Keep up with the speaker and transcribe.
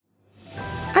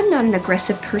I'm not an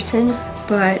aggressive person,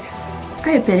 but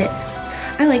I admit it.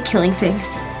 I like killing things.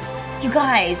 You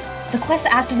guys, the quest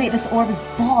to activate this orb is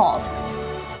balls.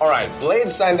 Alright, Blade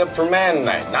signed up for Man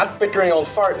Night, not bickering old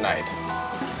fart night.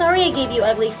 Sorry I gave you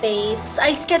ugly face.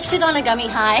 I sketched it on a gummy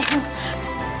high.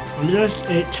 I just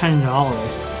ate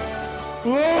 $10.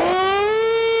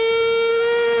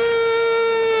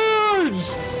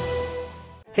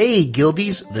 Hey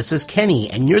Guildies, this is Kenny,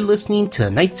 and you're listening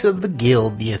to Knights of the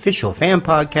Guild, the official fan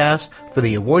podcast for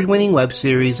the award-winning web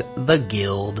series The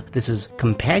Guild. This is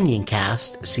Companion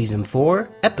Cast, Season 4,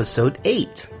 Episode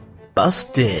 8,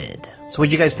 Busted. So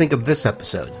what'd you guys think of this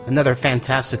episode? Another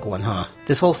fantastic one, huh?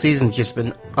 This whole season's just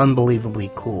been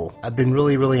unbelievably cool. I've been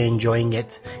really enjoying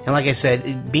it. And like I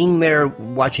said, being there,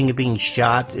 watching it being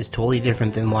shot is totally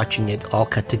different than watching it all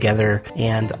cut together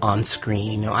and on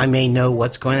screen. You know, I may know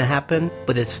what's going to happen,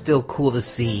 but it's still cool to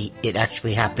see it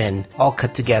actually happen, all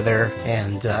cut together.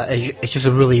 And it's just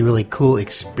a really cool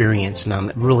experience. And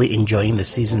I'm really enjoying the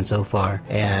season so far.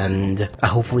 And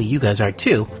hopefully you guys are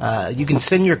too. You can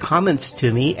send your comments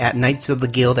to me at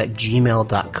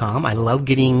knightsoftheguild@gmail.com. I love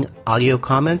getting audio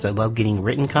comments. I love getting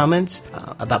written comments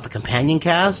about the companion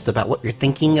cast, about what you're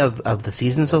thinking of the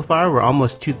season so far. We're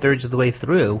almost 2/3 of the way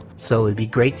through, so it'd be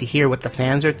great to hear what the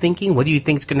fans are thinking. What do you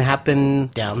think is going to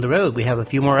happen down the road? We have a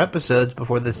few more episodes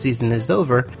before the season is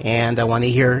over, and I want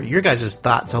to hear your guys'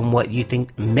 thoughts on what you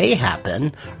think may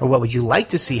happen, or what would you like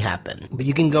to see happen. But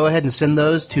you can go ahead and send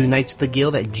those to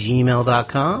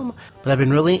knightsoftheguild@gmail.com. But I've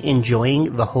been really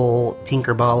enjoying the whole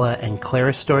Tinkerballa and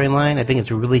Clara storyline. I think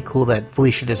it's really cool that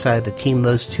Felicia decided to team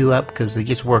those two up because they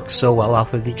just work so well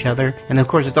off of each other. And of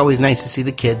course, it's always nice to see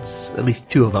the kids, at least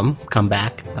two of them, come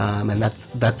back. And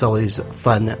that's always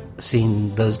fun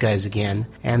seeing those guys again.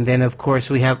 And then, of course,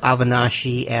 we have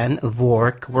Avinashi and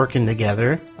Vork working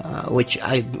together, which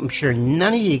I'm sure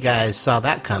none of you guys saw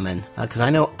that coming, because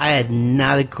I know I had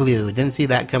not a clue. Didn't see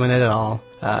that coming at all.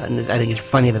 And I think it's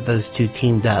funny that those two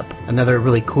teamed up. Another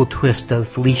really cool twist of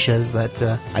Felicia's that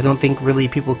I don't think really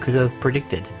people could have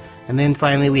predicted. And then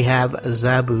finally we have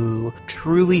Zabu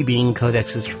truly being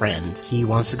Codex's friend. He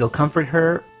wants to go comfort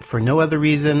her for no other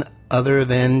reason other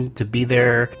than to be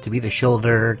there, to be the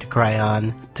shoulder to cry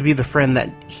on, to be the friend that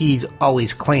he's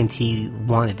always claimed he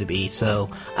wanted to be.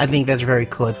 So I think that's very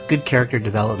cool. Good character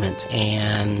development.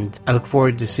 And I look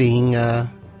forward to seeing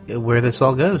where this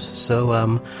all goes.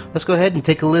 So let's go ahead and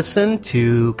take a listen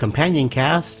to Companion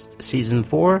Cast Season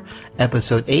 4,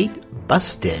 Episode 8,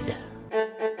 Busted.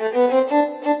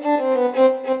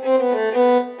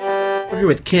 We're here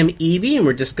with Kim Evie, and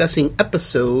we're discussing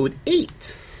Episode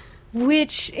 8. In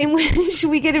which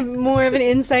we get more of an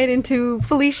insight into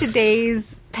Felicia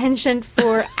Day's penchant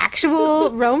for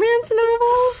actual romance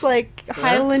novels, like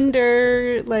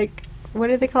Highlander, like, what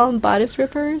do they call them, bodice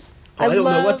rippers? I don't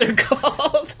know what they're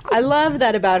called. I love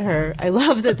that about her. I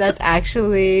love that that's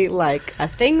actually like a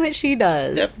thing that she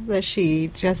does. Yep. That she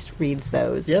just reads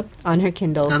those. Yep. On her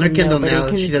Kindle. On her Kindle now.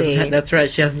 Can She doesn't see. that's right.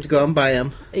 She has to go and buy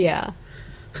them. Yeah.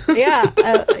 Yeah.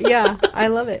 I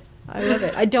love it. I love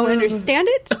it. I don't understand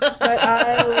it, but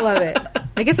I love it.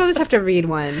 I guess I'll just have to read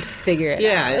one to figure it out.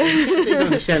 Yeah, you can't say you don't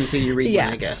understand until you read one,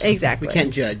 I guess. Exactly. We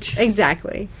can't judge.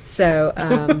 Exactly. So,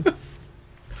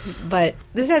 but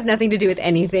this has nothing to do with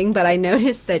anything, but I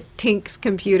noticed that Tink's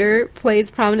computer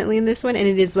plays prominently in this one, and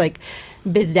it is like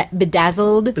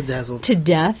bedazzled to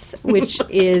death, which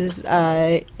is,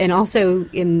 and also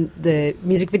in the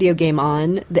music video game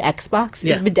On, the Xbox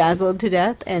is bedazzled to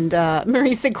death, and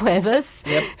Marisa Cuevas,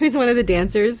 who's one of the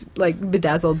dancers, like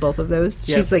bedazzled both of those.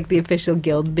 Yep. She's like the official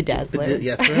guild bedazzler.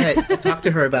 Yeah, that's right. I talked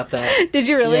to her about that. Did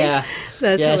you really? Yeah.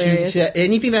 That's hilarious.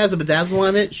 Anything that has a bedazzle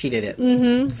on it, she did it.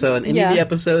 Mm-hmm. So in any of the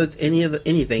episodes,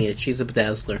 anything, she's a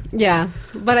bedazzler. Yeah,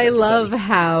 but I love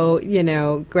how,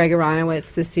 Greg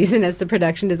Aronowitz this season as the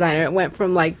production designer, it went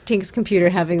from like Tink's computer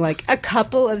having like a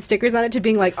couple of stickers on it to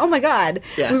being like, oh my god.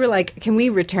 We were like, can we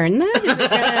return that? Is it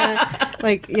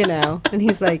gonna and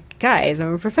he's like, guys,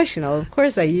 I'm a professional, of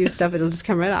course I use stuff, it'll just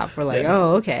come right off. We're like,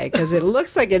 oh, okay, because it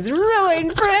looks like it's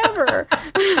ruined forever.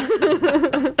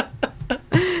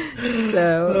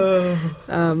 So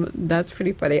that's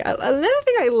pretty funny. Another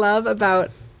thing I love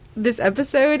about this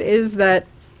episode is that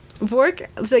Vork,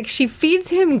 like, she feeds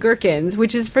him gherkins,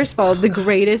 which is, first of all, the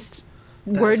greatest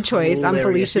word choice on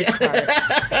Felicia's part.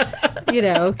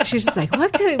 She's just like,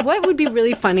 what would be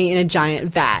really funny in a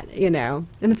giant vat, and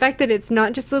the fact that it's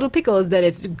not just little pickles,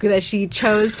 that she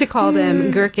chose to call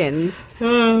them gherkins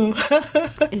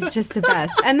is just the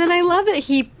best. And then I love that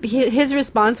his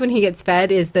response when he gets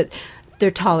fed is that they're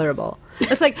tolerable.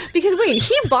 It's like, because wait,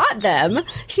 he bought them.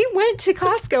 He went to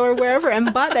Costco or wherever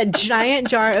and bought that giant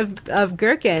jar of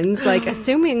gherkins, like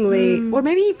assumingly, or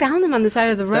maybe he found them on the side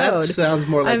of the road. That sounds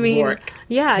more like work.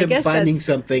 Yeah, I Him guess finding that's,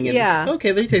 something. And,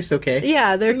 okay, they taste okay.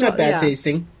 Yeah, they're not bad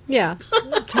tasting. Yeah,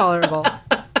 tolerable.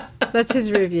 That's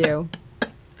his review.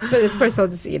 But of course, I'll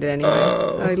just eat it anyway.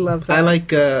 I love that. I like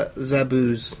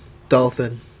Zabu's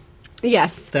dolphin.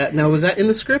 Yes. Now, was that in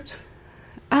the script?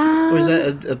 Or is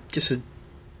that just a...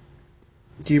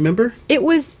 Do you remember? It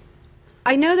was...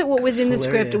 I know that what was in the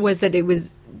hilarious. script was that it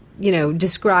was,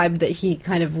 described that he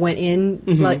kind of went in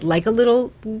like a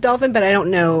little dolphin, but I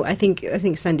don't know. I think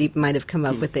Sandeep might have come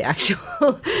up with the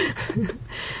actual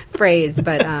phrase,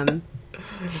 but...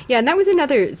 yeah, and that was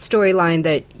another storyline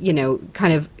that,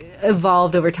 kind of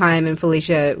evolved over time, and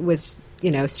Felicia was...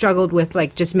 struggled with,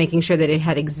 like, just making sure that it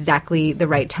had exactly the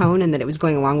right tone and that it was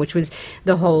going along, which was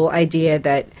the whole idea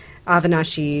that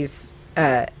Avinashi's,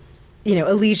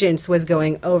 allegiance was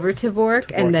going over to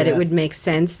Vork, and that it would make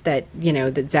sense that,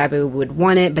 that Zabu would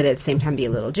want it, but at the same time be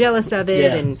a little jealous of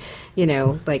it, and,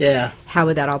 how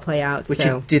would that all play out? Which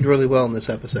he did really well in this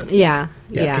episode. Yeah.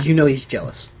 Because he's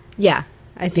jealous. Yeah,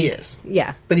 I think. He is.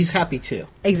 Yeah. But he's happy, too.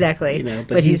 Exactly.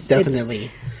 But he's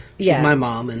definitely... She's my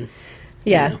mom, and...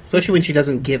 Yeah. Especially when she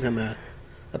doesn't give him a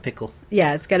pickle.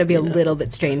 Yeah, it's got to be a little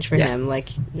bit strange for him. Like,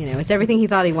 it's everything he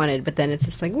thought he wanted, but then it's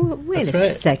just like, well, wait a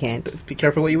second. Be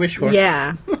careful what you wish for.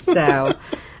 Yeah. So,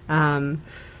 and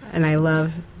I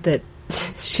love that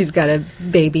she's got a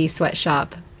baby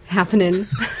sweatshop happening.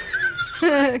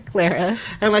 Clara.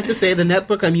 I'd like to say the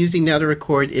netbook I'm using now to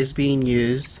record is being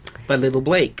used by little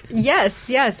Blake. Yes.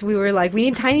 We were like, we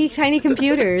need tiny, tiny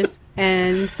computers.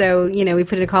 And so, we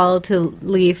put in a call to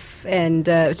Leif and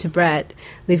to Brett.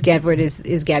 Leif Gadford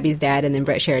is Gabby's dad, and then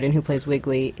Brett Sheridan, who plays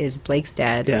Wiggly, is Blake's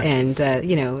dad. Yeah. And,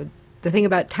 the thing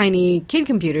about tiny kid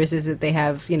computers is that they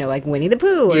have, like Winnie the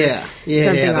Pooh or something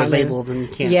they're on labeled and you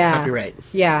can't copyright.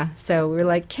 Yeah, so we're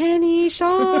like, Kenny,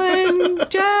 Sean,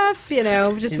 Jeff,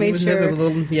 just made sure.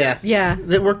 Yeah.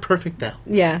 That worked perfect, though.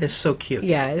 Yeah. It's so cute.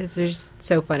 Yeah, they're just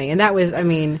so funny. And that was,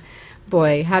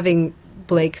 boy, having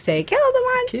Blake say, kill the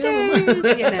monsters,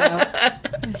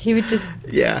 he would just,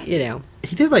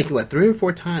 He did, 3 or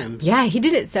 4 times. Yeah, he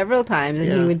did it several times,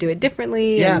 and he would do it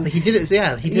differently. Yeah, but he did it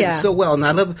so well. And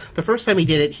I love, the first time he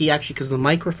did it, he actually, because the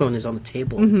microphone is on the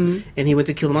table, and he went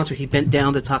to kill the monster, he bent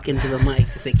down to talk into the mic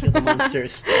to say, kill the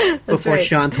monsters, before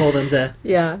Sean told him to,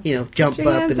 jump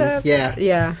up. And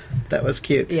Yeah. That was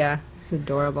cute. Yeah, it's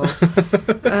adorable.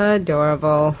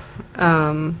 Adorable.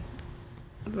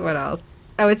 What else?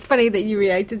 Oh, it's funny that you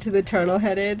reacted to the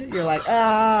turtle-headed. You're like,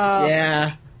 oh.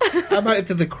 Yeah. I'm not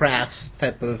into the crass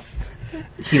type of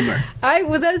humor. That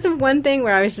was the one thing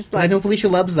where I was just like... I know Felicia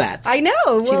loves that. I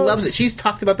know. She loves it. She's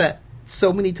talked about that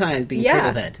so many times, being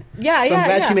turtlehead. Yeah, so I'm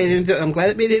glad she made it into... I'm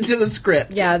glad it made it into the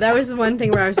script. Yeah, that was the one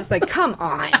thing where I was just like, come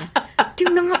on. Do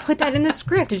not put that in the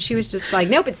script. And she was just like,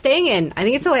 nope, it's staying in. I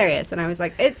think it's hilarious. And I was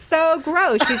like, it's so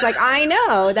gross. She's like, I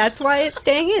know. That's why it's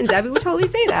staying in. Zabu would totally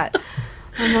say that.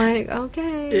 I'm like,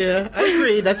 okay. Yeah, I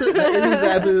agree. That is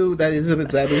Zabu. That is what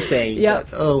Zabu saying. Yep.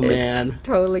 But, oh, man. It's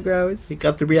totally gross. He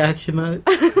got the reaction I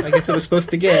guess it was supposed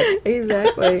to get.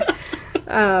 Exactly.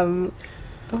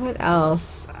 What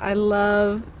else? I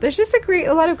love... There's just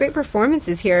a lot of great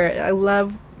performances here. I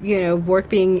love, Vork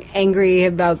being angry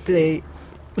about the...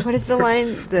 What is the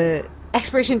line? The...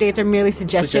 Expiration dates are merely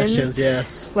suggestions.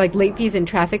 Yes. Like late fees and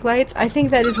traffic lights. I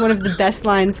think that is one of the best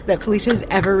lines that Felicia's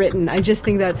ever written. I just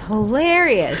think that's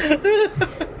hilarious.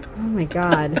 Oh my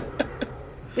god.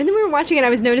 And then we were watching it, I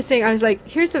was noticing, I was like,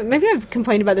 maybe I've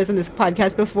complained about this on this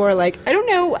podcast before, like, I don't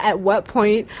know at what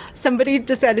point somebody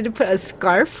decided to put a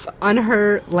scarf on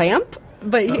her lamp.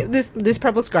 But this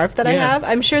purple scarf that I have,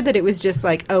 I'm sure that it was just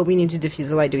like, oh, we need to diffuse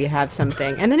the light. Do we have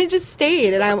something? And then it just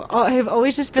stayed. And I have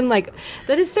always just been like,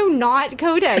 that is so not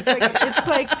Codex. Like, it's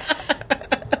like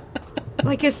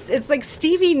it's like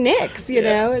Stevie Nicks,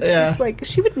 know? It's just like,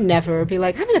 she would never be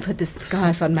like, I'm going to put this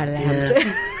scarf on my lamp.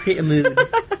 Create a mood.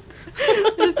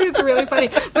 I just think it's really funny.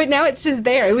 But now it's just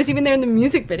there. It was even there in the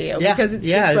music video because it's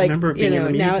just like,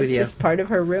 now it's just part of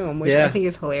her room, which I think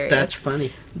is hilarious. That's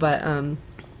funny. But,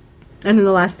 and then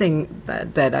the last thing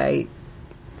that I,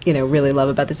 really love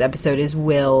about this episode is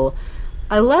Will.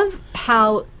 I love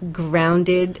how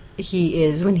grounded he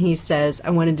is when he says, I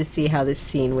wanted to see how this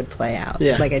scene would play out.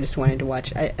 Yeah. Like, I just wanted to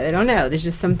watch. I don't know. There's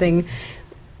just something...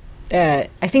 I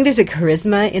think there's a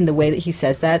charisma in the way that he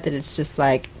says that it's just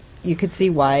like, you could see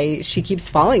why she keeps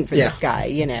falling for this guy,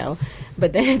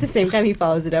 But then at the same time, he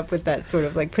follows it up with that sort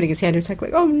of like putting his hand to his neck,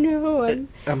 like, "Oh no,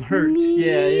 I'm hurt." me,"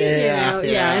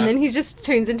 Yeah. And then he just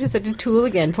turns into such a tool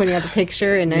again, pointing out the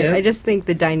picture. And I just think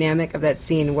the dynamic of that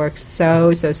scene works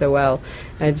so well.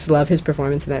 I just love his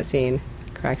performance in that scene.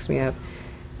 Cracks me up.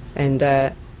 And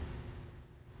that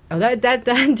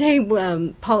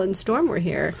day, Paul and Storm were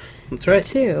here. That's right.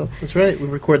 Too. That's right. We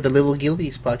record the Little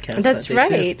Gillies podcast. That's that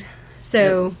day, right. too.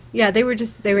 So they were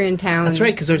in town. That's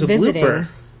right, because there's a visiting. blooper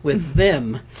with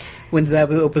them when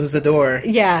Zabu opens the door.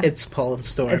 Yeah, it's Paul and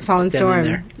Storm. It's Paul and standing Storm.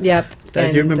 There. Yep.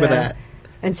 I do remember that.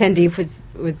 And Sandeep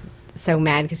was so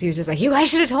mad because he was just like, "You guys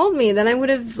should have told me, then I would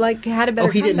have like had a better."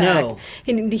 Oh, he didn't comeback." know.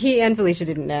 He and Felicia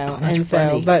didn't know, that's and so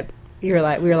funny. but. We were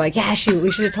like, yeah, shoot, we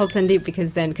should have told Sandeep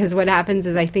because what happens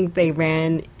is I think they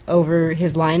ran over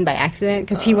his line by accident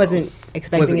because he wasn't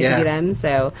expecting it to be them,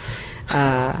 so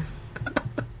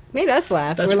made us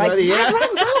laugh. That's we're like, funny, yeah.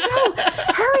 run, go,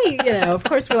 hurry! Of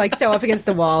course, we're like so up against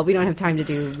the wall, we don't have time to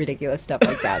do ridiculous stuff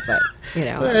like that, but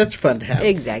Well, it's fun to have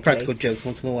exactly practical jokes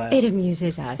once in a while. It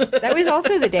amuses us. That was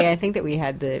also the day I think that we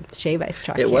had the shave ice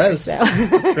truck. It here, was. so.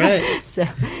 That's right. So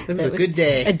it was a good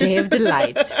day. A day of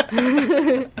delight.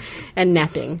 And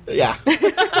napping. Yeah.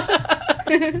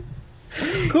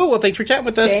 Cool. Well, thanks for chatting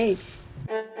with us. Thanks.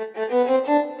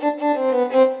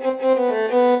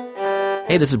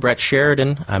 Hey, this is Brett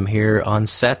Sheridan. I'm here on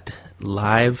set,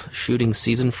 live, shooting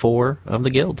Season 4 of The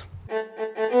Guild.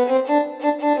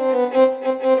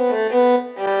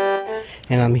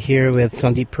 And I'm here with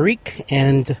Sandeep Parikh,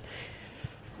 and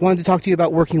wanted to talk to you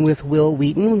about working with Wil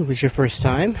Wheaton. It was your first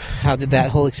time. How did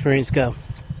that whole experience go?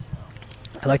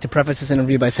 I'd like to preface this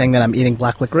interview by saying that I'm eating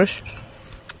black licorice.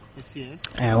 Yes.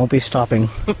 And I won't be stopping.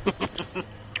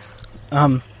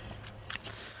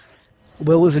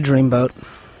 Will was a dreamboat,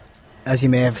 as you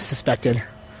may have suspected.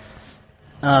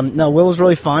 No, Will was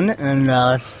really fun, and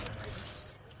I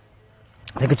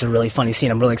think it's a really funny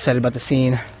scene. I'm really excited about the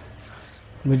scene.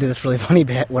 We did this really funny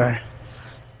bit where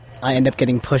I end up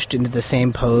getting pushed into the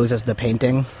same pose as the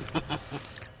painting,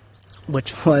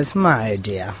 which was my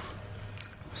idea.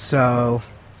 So,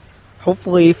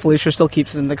 hopefully Felicia still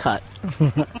keeps it in the cut.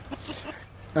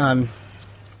 But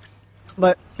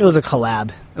it was a collab.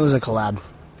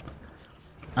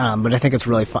 But I think it's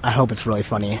really I hope it's really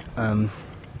funny.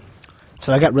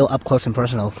 So I got real up close and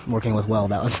personal working with Will.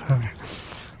 That was...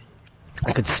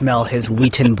 I could smell his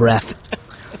Wheaton breath.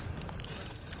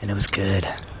 And it was good.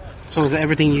 So was it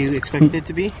everything you expected it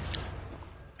to be?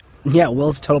 Yeah,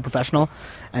 Will's a total professional.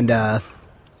 And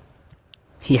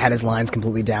he had his lines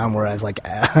completely down, whereas like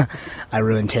I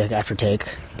ruined take after take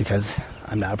because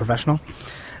I'm not a professional.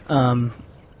 But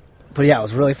yeah, it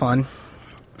was really fun.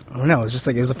 I don't know, it was just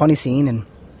like, it was a funny scene and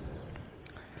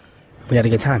we had a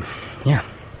good time. Yeah.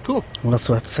 Cool. What else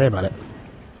do I have to say about it?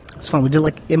 It's fun. We did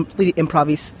like improv.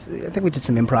 I think we did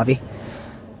some improv.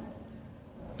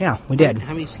 Yeah, we did.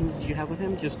 How many scenes did you have with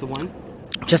him? Just the one?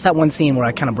 Just that one scene where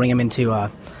I kind of bring him into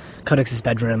Codex's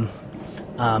bedroom,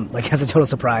 like as a total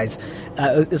surprise.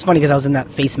 It's funny because I was in that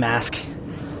face mask,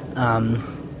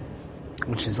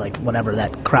 which is like whatever,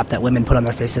 that crap that women put on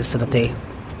their faces so that they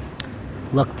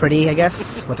look pretty, I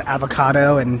guess, with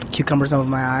avocado and cucumbers over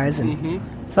my eyes. And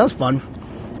so that was fun.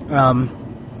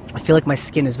 I feel like my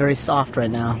skin is very soft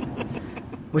right now,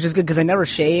 which is good because I never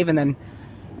shave, and then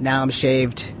now I'm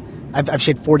shaved. I've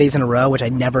shaved 4 days in a row, which I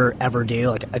never ever do,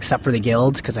 like except for the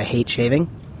Guild because I hate shaving,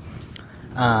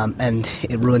 and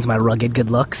it ruins my rugged good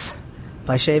looks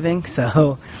by shaving.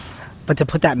 So, but to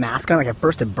put that mask on, like at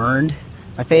first it burned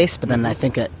my face, but then I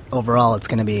think that overall it's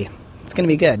gonna be good.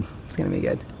 It's gonna be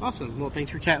good. Awesome. Well,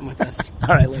 thanks for chatting with us.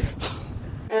 All right, later.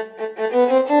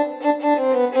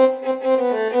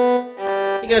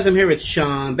 Hey guys, I'm here with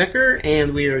Sean Becker,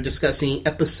 and we are discussing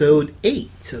episode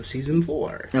 8 of season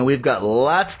 4. And we've got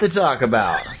lots to talk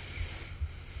about.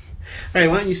 Alright,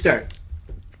 why don't you start?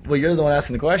 Well, you're the one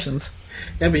asking the questions.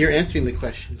 Yeah, but you're answering the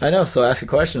questions. I know, so ask a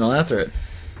question, I'll answer it.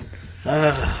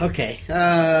 Okay.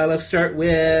 Let's start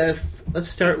with... I'm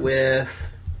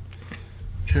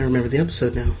trying to remember the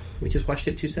episode now. We just watched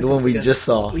it 2 seconds ago. The one we just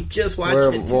saw. We just watched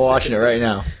it. We're watching it right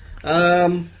now.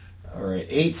 Alright,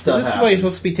 8 So stuff this is why you're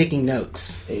supposed to be taking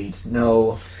notes. 8,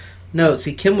 no. Notes.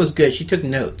 See, Kim was good. She took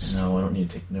notes. No, I don't need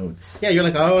to take notes. Yeah, you're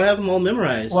like, oh, I have them all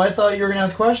memorized. Well, I thought you were going to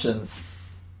ask questions.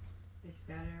 It's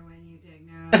better when you take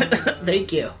notes.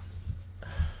 Thank you.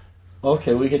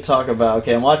 Okay, we could talk about...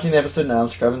 Okay, I'm watching the episode now. I'm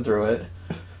scrubbing through it.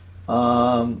 We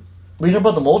can talk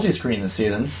about the multi-screen this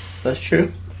season. That's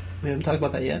true. We haven't talked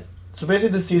about that yet. So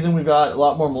basically this season we've got a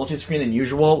lot more multi-screen than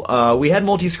usual. We had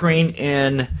multi-screen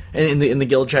in the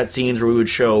guild chat scenes where we would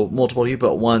show multiple people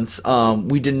at once.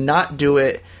 We did not do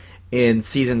it in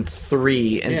season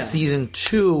 3. And season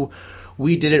 2,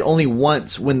 we did it only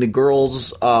once when the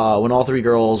girls, when all 3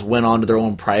 girls went on to their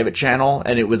own private channel,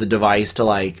 and it was a device to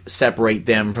like separate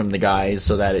them from the guys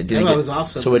so that it didn't. That was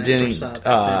awesome. So it didn't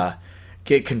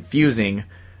get confusing.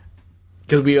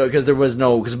 Because there was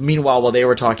no. Because meanwhile, while they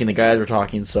were talking, the guys were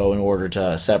talking. So in order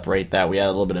to separate that, we had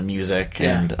a little bit of music,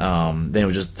 and then it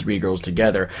was just 3 girls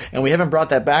together. And we haven't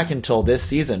brought that back until this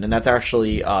season. And that's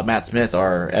actually Matt Smith,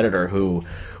 our editor, who,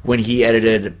 when he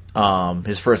edited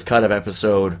his first cut of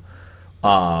episode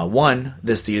 1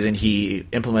 this season, he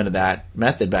implemented that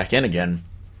method back in again.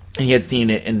 And he had seen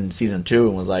it in season 2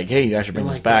 and was like, "Hey, you guys should bring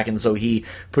this back." And so he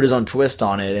put his own twist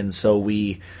on it. And so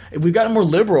we've gotten more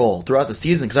liberal throughout the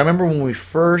season. Because I remember when we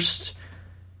first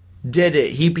did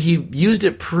it, he used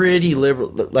it pretty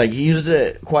liberal. Like, he used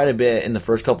it quite a bit in the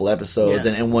first couple episodes.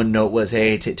 Yeah. And one note was,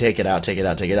 "Hey, take it out, take it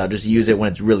out, take it out. Just use it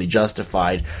when it's really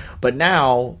justified." But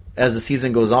now, as the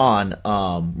season goes on,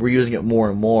 we're using it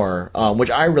more and more, which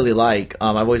I really like.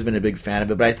 I've always been a big fan of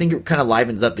it, but I think it kind of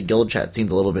livens up the guild chat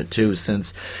scenes a little bit too,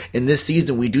 since in this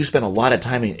season we do spend a lot of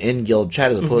time in guild chat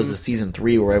as opposed to season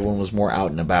 3 where everyone was more out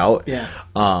and about. Yeah.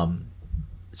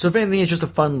 So if anything, it's just a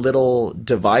fun little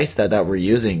device that we're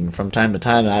using from time to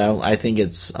time. I think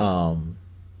it's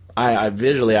I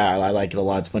visually like it a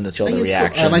lot. It's fun to see all the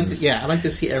reactions. Cool. I like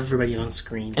to see everybody on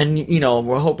screen. And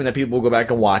we're hoping that people will go back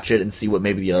and watch it and see what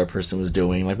maybe the other person was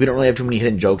doing. Like, we don't really have too many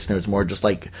hidden jokes in there. It's more just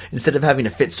like, instead of having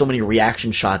to fit so many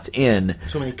reaction shots in,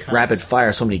 so many cuts. Rapid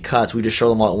fire, so many cuts, we just show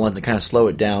them all at once and kind of slow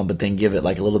it down, but then give it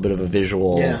like a little bit of a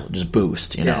visual just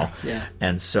boost, you know. Yeah.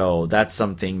 And so that's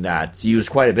something that's used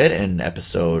quite a bit in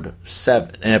episodes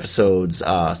 7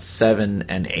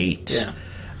 and 8. Yeah.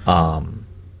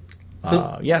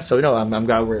 I'm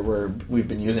glad we've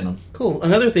been using them. Cool.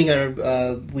 Another thing,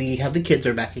 we have the kids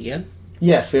are back again.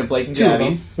 Yes, we have Blake and 2 of Gabby.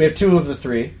 them. We have 2 of the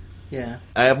 3. Yeah.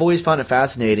 I've always found it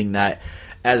fascinating that,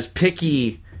 as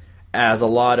picky as a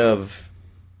lot of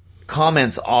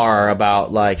comments are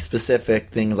about like specific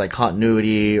things like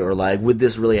continuity or like, would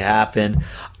this really happen,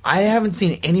 I haven't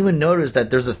seen anyone notice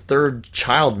that there's a 3rd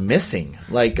child missing.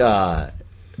 Like,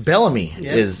 Bellamy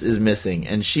is missing,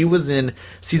 and she was in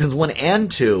seasons 1 and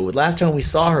 2. Last time we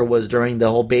saw her was during the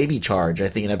whole baby charge, I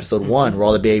think in episode 1, where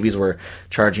all the babies were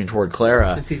charging toward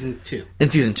Clara. In season 2. In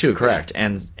season 2, correct.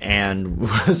 And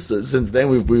since then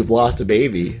we've lost a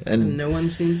baby, and no one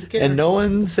seems to care. And no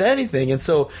one said anything. And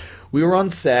so we were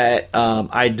on set.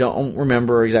 I don't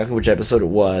remember exactly which episode it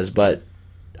was, but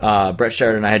Brett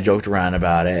Sheridan and I had joked around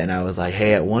about it, and I was like,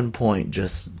 "Hey, at one point,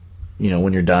 just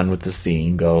when you're done with the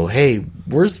scene, go, hey,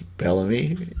 where's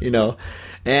Bellamy?"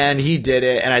 And he did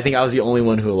it, and I think I was the only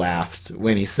one who laughed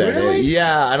when he said it.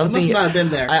 Yeah, I don't think... must not have been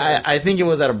there. I think it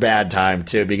was at a bad time,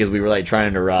 too, because we were, like,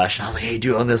 trying to rush. And I was like, "Hey,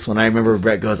 do it on this one." I remember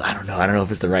Brett goes, I don't know if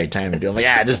it's the right time to do it. I'm like,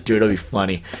 "Yeah, just do it, it'll be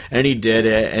funny." And he did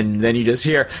it, and then you just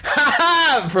hear, "Ha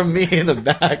ha!" from me in the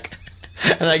back.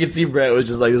 And I could see Brett was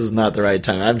just like, this was not the right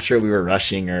time. I'm sure we were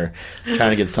rushing or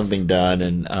trying to get something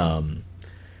done,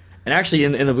 and actually,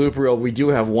 in the blooper reel, we do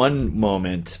have one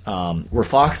moment where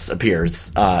Fox appears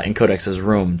in Codex's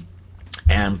room,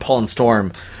 and Paul and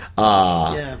Storm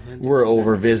were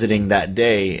over visiting that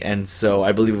day, and so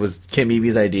I believe it was Kim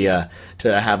Eby's idea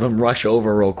to have them rush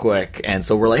over real quick, and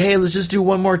so we're like, "Hey, let's just do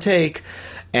one more take,"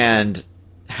 and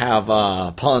have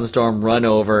Paul and Storm run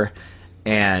over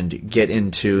and get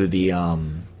into the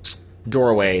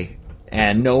doorway,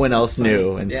 and no one else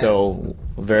knew, and so...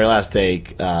 very last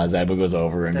take, Zabu goes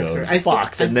over and goes,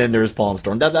 "Fox," and then there's Paul and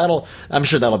Storm. I'm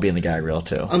sure that'll be in the gag reel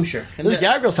too. I'm sure. And this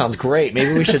gag reel sounds great.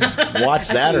 Maybe we should watch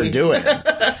that or do it.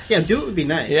 Yeah, do it would be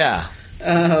nice. Yeah.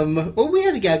 We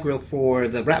had a gag reel for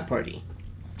the rap party.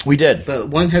 We did. But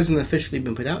one hasn't officially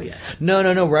been put out yet. No.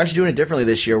 We're actually doing it differently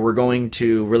this year. We're going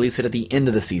to release it at the end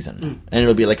of the season, and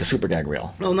it'll be like a super gag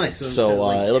reel. Oh, nice. So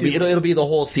like it'll be the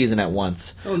whole season at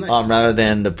once. Oh, nice. Rather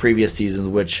than the previous seasons,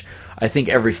 which I think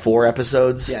every 4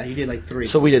 episodes. Yeah, you did like 3.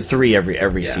 So we did 3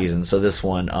 every season. So this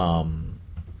one,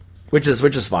 which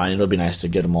is fine. It'll be nice to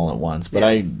get them all at once.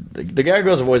 But the gag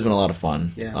reels have always been a lot of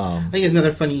fun. Yeah. I think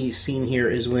another funny scene here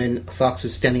is when Fox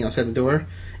is standing outside the door.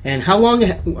 And how long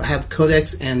have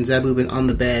Codex and Zabu been on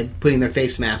the bed putting their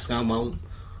face masks on while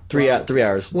 3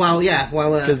 hours? While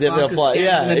because they have to apply.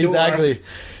 Yeah, exactly.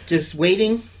 Just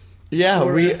waiting. Yeah,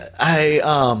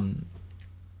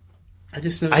 I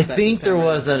just noticed. I think there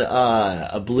was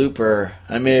a blooper.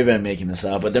 I may have been making this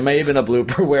up, but there may have been a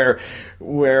blooper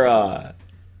where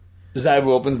Zabu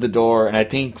opens the door, and I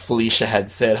think Felicia had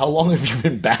said, "How long have you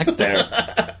been back there?"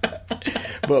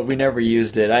 But we never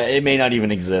used it. It may not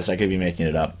even exist. I could be making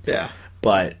it up. Yeah.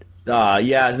 But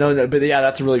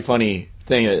that's a really funny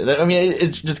thing. I mean,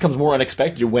 it just comes more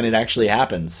unexpected when it actually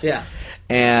happens. Yeah.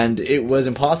 and it was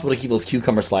impossible to keep those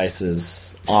cucumber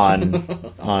slices on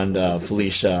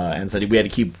Felicia, and so we had to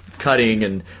keep cutting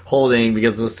and holding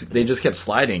because they just kept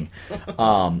sliding.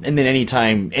 And then any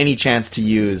time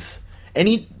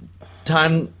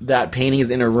that painting is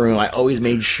in a room, I always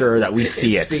made sure that we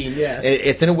see it. Seen, yeah.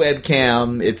 It's in a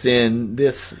webcam. It's in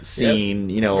this scene.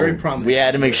 Yep. Very prominent. We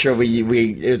had to make sure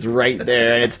it's right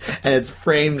there, and it's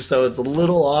framed so it's a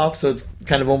little off, so it's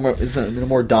kind of it's in a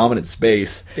more dominant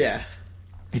space. Yeah,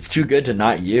 it's too good to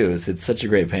not use. It's such a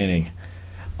great painting.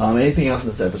 Anything else in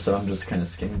this episode? I'm just kind of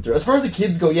skimming through. As far as the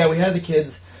kids go, yeah, we had the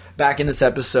kids back in this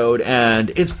episode,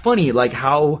 and it's funny like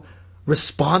how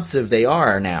responsive they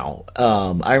are now.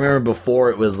 I remember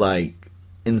before it was like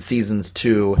in seasons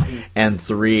 2 and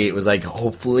 3, it was like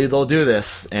hopefully they'll do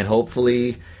this, and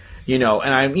hopefully, and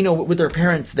I'm with their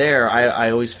parents there, I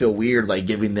always feel weird like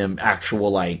giving them actual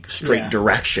like straight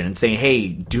direction and saying, hey,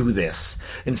 do this.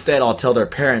 Instead, I'll tell their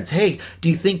parents, hey, do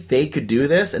you think they could do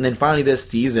this? And then finally this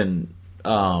season,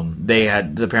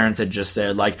 the parents had just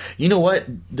said like, you know what,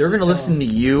 they're going to listen to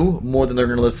you more than they're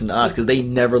going to listen to us, because they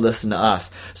never listen to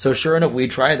us. So sure enough, we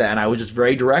tried that, and I was just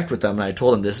very direct with them, and I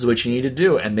told them this is what you need to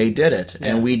do, and they did it.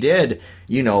 And we did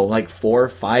like 4 or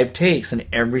 5 takes, and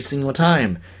every single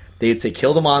time they'd say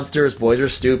kill the monsters, boys are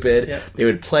stupid. They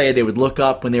would play, they would look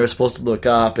up when they were supposed to look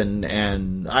up,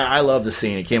 and I love the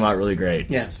scene. It came out really great.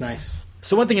 Yeah, it's nice.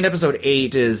 So one thing in episode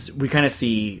 8 is we kind of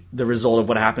see the result of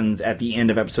what happens at the end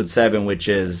of episode 7, which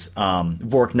is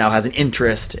Vork now has an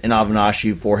interest in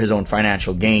Avanashu for his own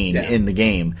financial gain in the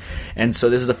game. And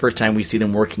so this is the first time we see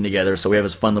them working together. So we have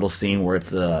this fun little scene where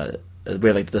we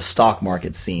have like the stock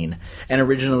market scene. And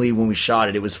originally when we shot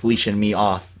it, it was Felicia and me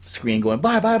off screen going,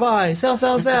 buy, buy, buy, sell,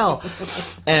 sell, sell.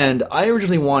 And I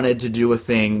originally wanted to do a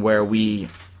thing where we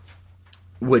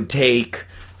would take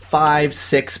 5,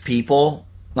 6 people,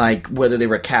 like whether they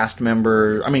were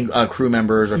crew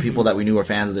members or people that we knew were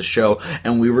fans of the show,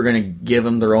 and we were going to give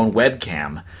them their own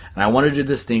webcam. And I wanted to do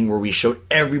this thing where we showed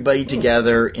everybody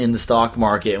together in the stock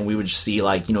market, and we would see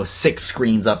 6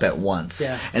 screens up at once.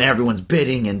 Yeah. And everyone's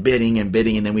bidding and bidding and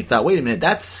bidding, and then we thought, wait a minute,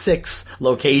 that's 6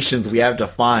 locations we have to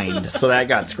find. So that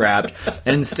got scrapped.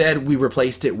 And instead we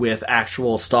replaced it with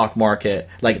actual stock market,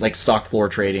 like stock floor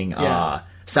trading,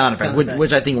 sound effects,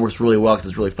 which I think works really well because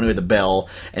it's really funny with the bell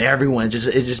and everyone. It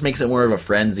just makes it more of a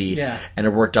frenzy, and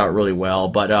it worked out really well.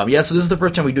 But so this is the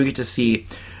first time we do get to see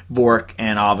Vork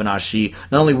and Avanashi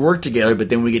not only work together, but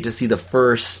then we get to see the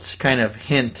first kind of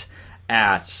hint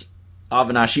at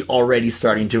Avanashi already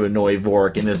starting to annoy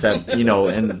Vork in this,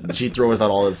 and she throws out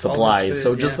all his supplies.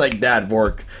 So just like that,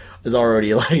 Vork is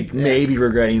already maybe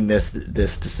regretting this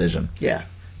decision. Yeah,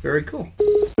 very cool.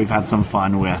 We've had some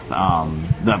fun with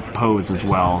the pose as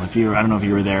well. I don't know if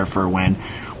you were there for when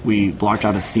we blocked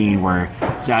out a scene where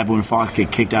Zabu and Fox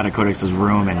get kicked out of Codex's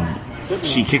room, and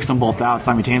she kicks them both out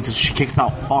simultaneously. She kicks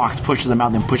out Fox, pushes him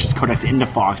out, then pushes Codex into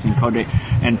Fox,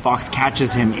 and Fox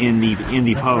catches him in the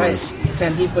pose. Right.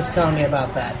 Sandeep was telling me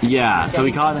about that. Yeah, so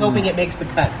he caught him. Hoping it makes the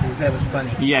cut. He said it was funny.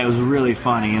 Yeah, it was really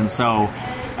funny, and so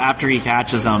after he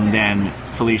catches them, then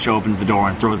Felicia opens the door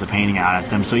and throws the painting out at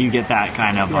them. So you get that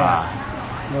kind of.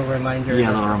 Little reminder.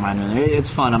 Yeah, a little reminder. It's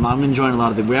fun. I'm enjoying a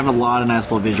lot of it. We have a lot of nice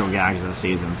little visual gags this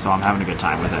season, so I'm having a good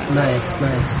time with it. Nice.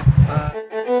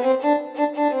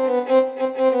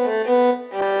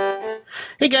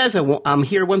 Hey guys, I'm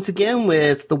here once again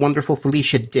with the wonderful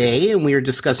Felicia Day, and we are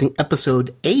discussing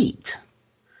episode 8.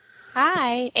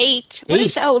 Hi, 8.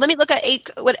 Let me look at 8.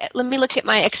 Let me look at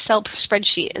my Excel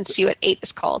spreadsheet and see what 8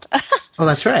 is called. Oh,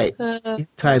 that's right.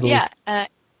 Titles. Yeah.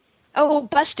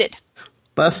 Busted.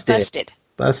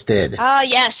 Busted. Ah,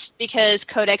 yes, because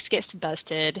Codex gets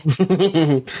busted.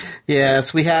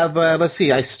 Yes, we have, let's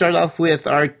see, I start off with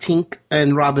our Tink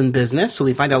and Robin business, so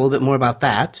we find out a little bit more about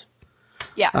that.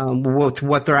 Yeah.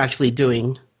 What they're actually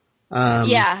doing.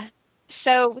 Yeah.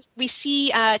 So we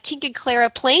see Tink and Clara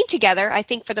playing together, I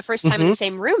think for the first time in the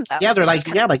same room, though. Yeah, they're like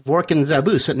Vork and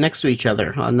Zabu sitting next to each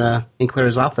other in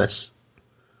Clara's office.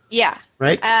 Yeah.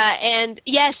 Right? And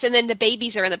yes, and then the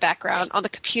babies are in the background on the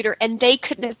computer, and they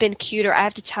couldn't have been cuter, I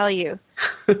have to tell you.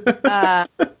 I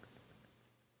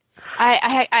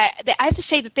have to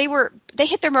say that they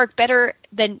hit their mark better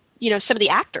than, some of the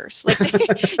actors. Like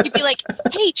you'd be like,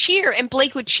 hey, cheer, and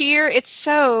Blake would cheer. It's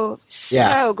so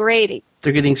great.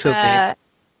 They're getting so big.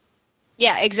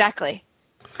 Yeah, exactly.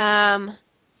 So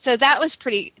that was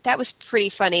pretty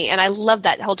funny, and I love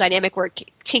that whole dynamic where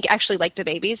Tink actually liked the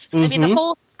babies. I mean, the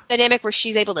whole dynamic where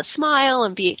she's able to smile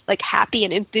and be happy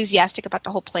and enthusiastic about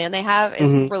the whole plan they have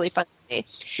is really fun to me.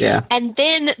 Yeah. And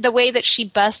then the way that she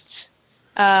busts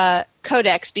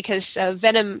Codex because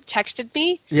Venom texted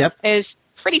me is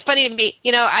pretty funny to me.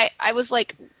 You know, I was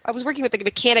working with the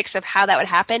mechanics of how that would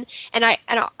happen, and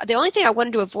the only thing I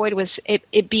wanted to avoid was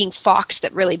it being Fox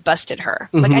that really busted her.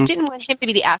 Mm-hmm. Like, I didn't want him to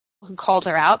be the asshole who called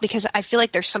her out, because I feel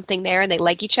like there's something there and they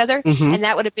like each other, and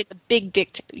that would have been the big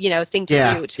dick, thing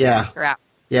to do to take her out.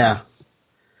 Yeah.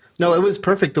 No, it was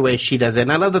perfect the way she does it.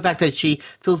 And I love the fact that she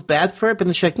feels bad for it, but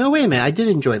then she's like, no, wait a minute, I did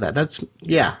enjoy that.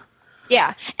 Yeah.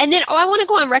 Yeah. And then, I want to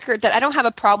go on record that I don't have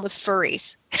a problem with furries.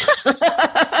 Because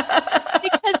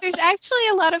there's actually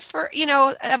a lot of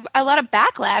a lot of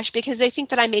backlash because they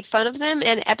think that I made fun of them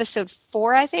in episode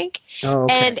 4, I think. Oh,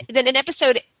 okay. And then in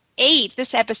episode 8,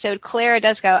 this episode, Clara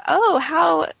does go, oh,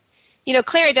 how,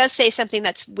 Clara does say something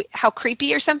that's how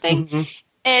creepy or something. Mm-hmm.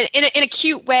 And in a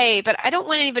cute way, but I don't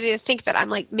want anybody to think that I'm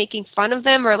like making fun of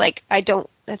them or like I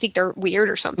think they're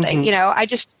weird or something. Mm-hmm.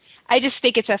 I just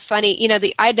think it's a funny,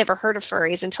 I'd never heard of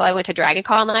furries until I went to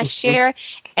DragonCon last year,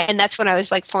 and that's when I was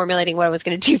like formulating what I was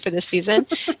going to do for this season.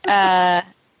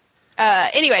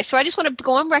 Anyway, so I just want to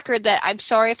go on record that I'm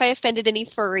sorry if I offended any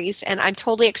furries, and I'm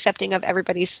totally accepting of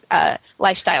everybody's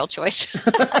lifestyle choice.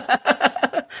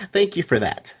 Thank you for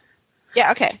that.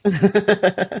 Yeah, okay.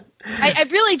 I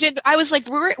really did. I was like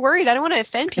worried. I don't want to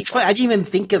offend people. It's funny. I didn't even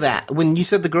think of that. When you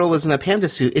said the girl was in a panda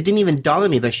suit, it didn't even dawn on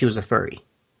me that she was a furry.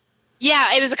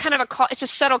 Yeah, it was a kind of it's a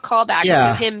subtle callback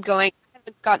to him going, I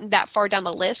haven't gotten that far down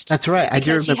the list. That's right. I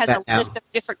do remember that now. He has a list of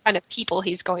different kind of people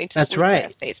he's going to. That's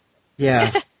right.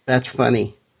 Yeah, that's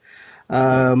funny.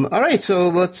 All right, so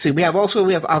let's see. We have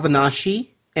Avanashi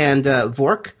and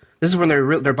Vork. This is when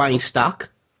they're buying stock.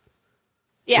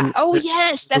 Yeah.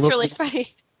 Yes, that's really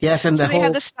funny. Yes, and they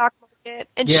have the stock market,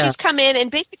 and she's come in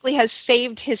and basically has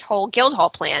saved his whole Guildhall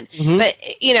plan. Mm-hmm. But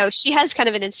she has kind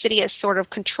of an insidious sort of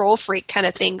control freak kind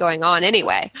of thing going on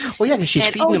anyway. Well, yeah, because she's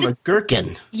feeding him a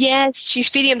gherkin. Yes, she's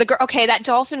feeding him the gherkin. Okay, that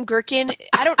dolphin gherkin.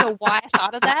 I don't know why I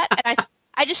thought of that, and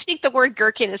I just think the word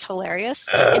gherkin is hilarious.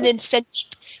 And then he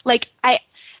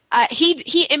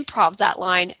improv that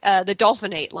line, the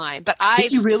dolphinate line, but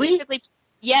Did you really?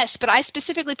 Yes, but I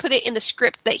specifically put it in the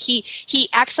script that he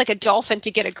acts like a dolphin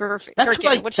to get a gherkin. That's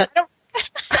right. Which I don't.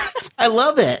 I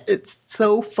love it. It's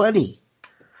so funny.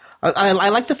 I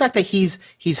like the fact that he's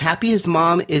happy his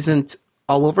mom isn't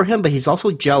all over him, but he's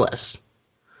also jealous.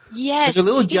 Yes, there's a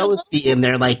little jealousy in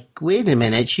there. Like, wait a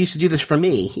minute, she used to do this for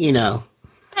me,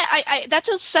 That's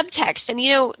a subtext, and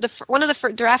one of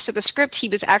the drafts of the script, he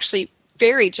was actually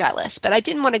very jealous, but I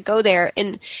didn't want to go there,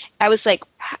 and I was like,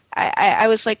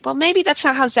 well, maybe that's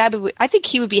not how Zabu would. I think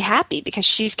he would be happy because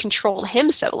she's controlled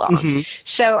him so long. Mm-hmm.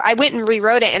 So I went and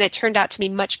rewrote it, and it turned out to be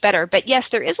much better. But yes,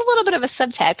 there is a little bit of a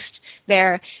subtext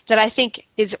there that I think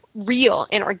is real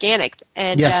and organic,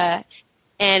 and yes.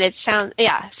 And it sounds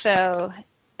So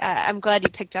I'm glad you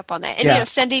picked up on that. And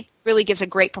Sandeep really gives a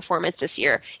great performance this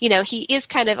year. He is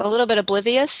kind of a little bit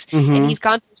oblivious, mm-hmm. and he's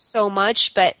gone through so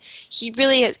much, but he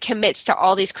really commits to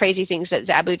all these crazy things that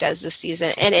Zabu does this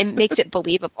season, and it makes it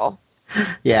believable.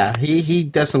 Yeah, he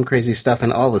does some crazy stuff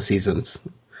in all the seasons.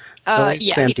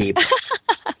 Sandeep.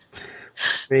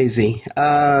 Crazy.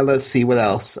 Let's see, what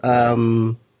else?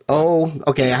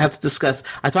 Okay, I have to discuss.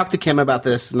 I talked to Kim about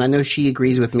this, and I know she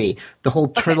agrees with me. The whole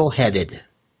turtle-headed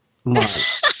line.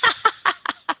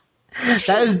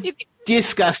 That is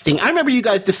disgusting. I remember you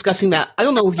guys discussing that. I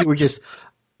don't know if you were just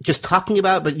talking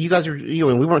about it, but you guys were,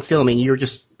 we weren't filming. You were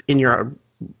just in your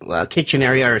kitchen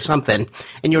area or something,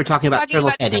 and you were talking about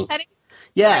turtle heading.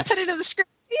 Yes. I put it in the script.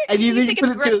 And you put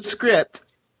it into a script.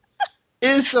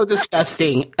 It is so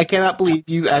disgusting. I cannot believe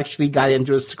you actually got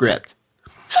into a script.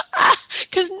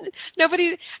 Because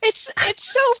nobody, it's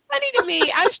so funny to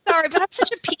me. I'm sorry, but I'm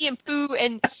such a pee and poo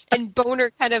and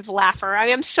boner kind of laugher. I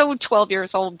mean, I'm so 12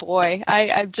 years old, boy.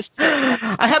 I'm just.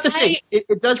 I have to say,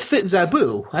 it does fit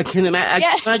Zabu. I can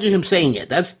imagine him saying it.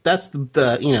 That's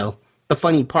the the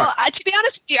funny part. Well, to be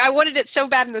honest with you, I wanted it so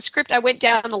bad in the script. I went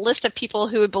down the list of people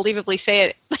who would believably say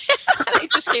it. And I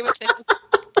just came with it.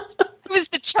 I was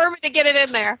determined to get it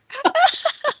in there.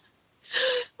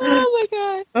 Oh my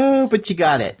god! Oh, but you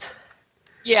got it.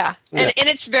 Yeah, and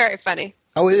it's very funny.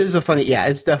 Oh, it is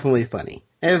it's definitely funny.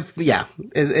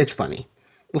 It's funny.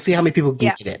 We'll see how many people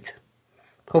can get it.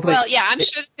 Hopefully. Well, I'm sure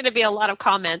there's going to be a lot of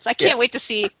comments. I can't wait to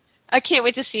see. I can't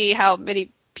wait to see how many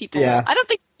people. Yeah. I don't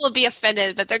think people will be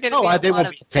offended, but they're going to. They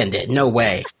won't be offended. No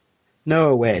way.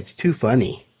 No way. It's too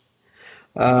funny.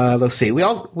 Let's see. We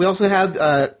also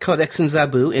have Codex and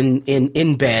Zabu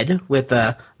in bed with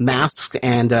masks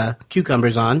and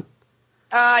cucumbers on.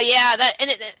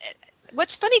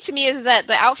 What's funny to me is that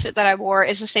the outfit that I wore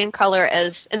is the same color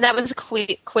as, and that was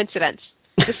a coincidence.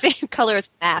 The same color as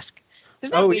the mask.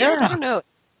 Isn't that weird? I don't know.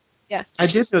 Yeah. I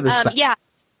did notice that. Yeah.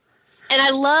 And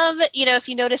I love, if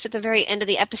you notice at the very end of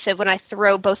the episode when I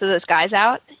throw both of those guys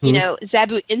out,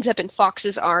 Zabu ends up in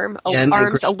Fox's arms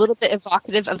a little bit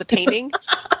evocative of the painting.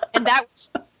 And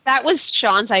that was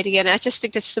Sean's idea, and I just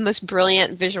think it's the most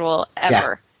brilliant visual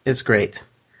ever. Yeah, it's great.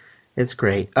 It's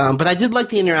great. But I did like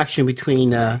the interaction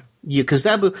between you, because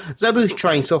Zabu's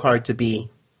trying so hard to be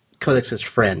Codex's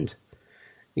friend.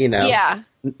 Yeah.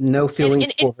 No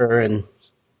feeling for her, and...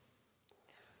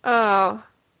 Oh.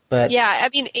 But yeah, I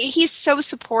mean, he's so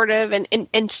supportive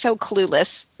and so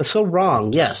clueless. So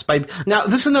wrong, yes. Now,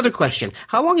 this is another question.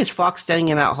 How long is Fox standing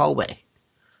in that hallway?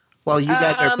 While you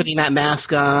guys are putting that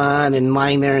mask on and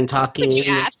lying there and talking? Could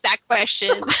you ask that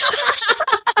question?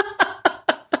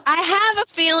 I have a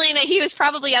feeling that he was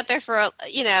probably out there for a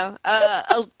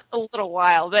little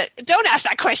while, but don't ask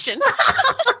that question.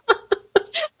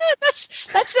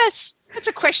 That's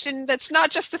a question that's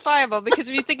not justifiable, because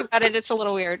if you think about it, it's a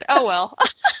little weird. Oh, well.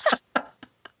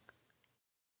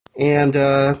 And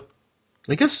I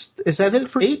guess, is that it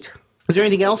for 8? Is there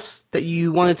anything else that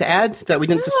you wanted to add that we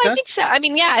didn't discuss? I think so. I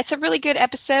mean, yeah, it's a really good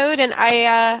episode, and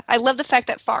I love the fact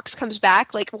that Fox comes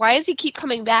back. Like, why does he keep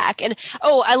coming back? And,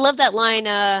 I love that line,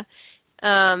 why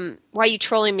are you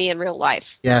trolling me in real life?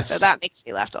 Yes. So that makes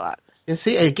me laugh a lot. And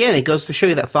see, again, it goes to show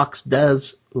you that Fox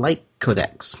does like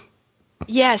Codex.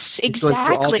 Yes,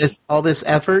 exactly. All this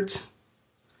effort.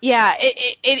 Yeah,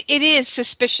 it is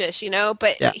suspicious,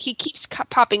 but he keeps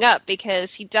popping up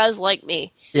because he does like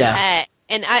me. Yeah.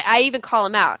 And I even call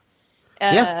him out.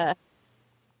 Yes.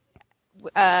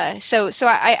 So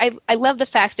I love the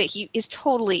fact that he's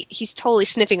totally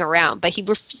sniffing around, but he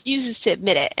refuses to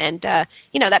admit it, and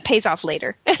that pays off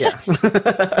later. Yeah.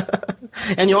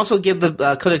 And you also give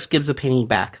the Codex gives the painting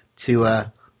back to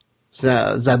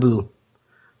Zabu.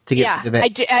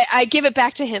 I give it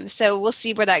back to him, so we'll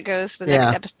see where that goes the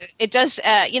next episode. It does,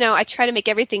 I try to make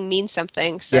everything mean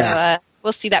something, so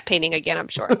we'll see that painting again, I'm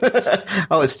sure.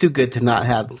 Oh, it's too good to not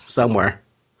have somewhere.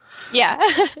 Yeah.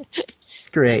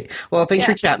 Great. Well, thanks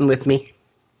for chatting with me.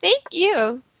 Thank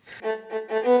you.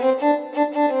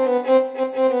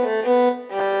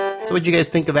 So what did you guys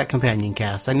think of that companion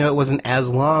cast? I know it wasn't as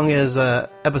long as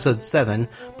episode 7,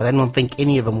 but I don't think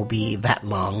any of them will be that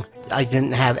long. I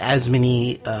didn't have as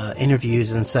many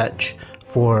interviews and such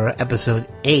for episode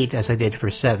 8 as I did for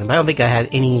 7, but I don't think I had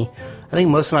any. I think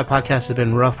most of my podcasts have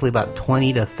been roughly about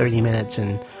 20 to 30 minutes,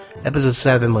 and episode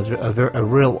 7 was a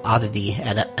real oddity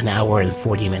at an hour and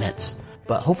 40 minutes.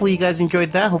 But hopefully you guys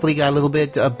enjoyed that. Hopefully you got a little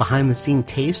bit behind-the-scene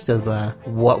taste of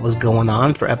what was going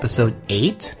on for episode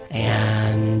 8.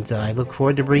 And I look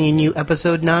forward to bringing you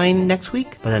episode 9 next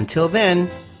week. But until then,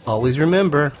 always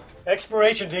remember...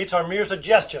 Expiration dates are mere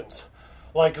suggestions,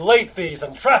 like late fees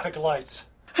and traffic lights.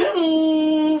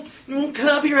 Copyright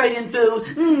info.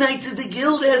 Knights of the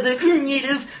Guild has a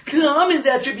Creative Commons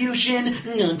attribution.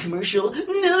 Non-commercial,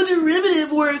 no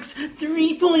derivative works.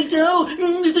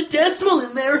 3.0. There's a decimal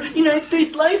in there. United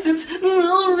States license.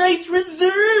 All rights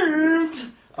reserved.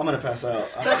 I'm gonna pass out.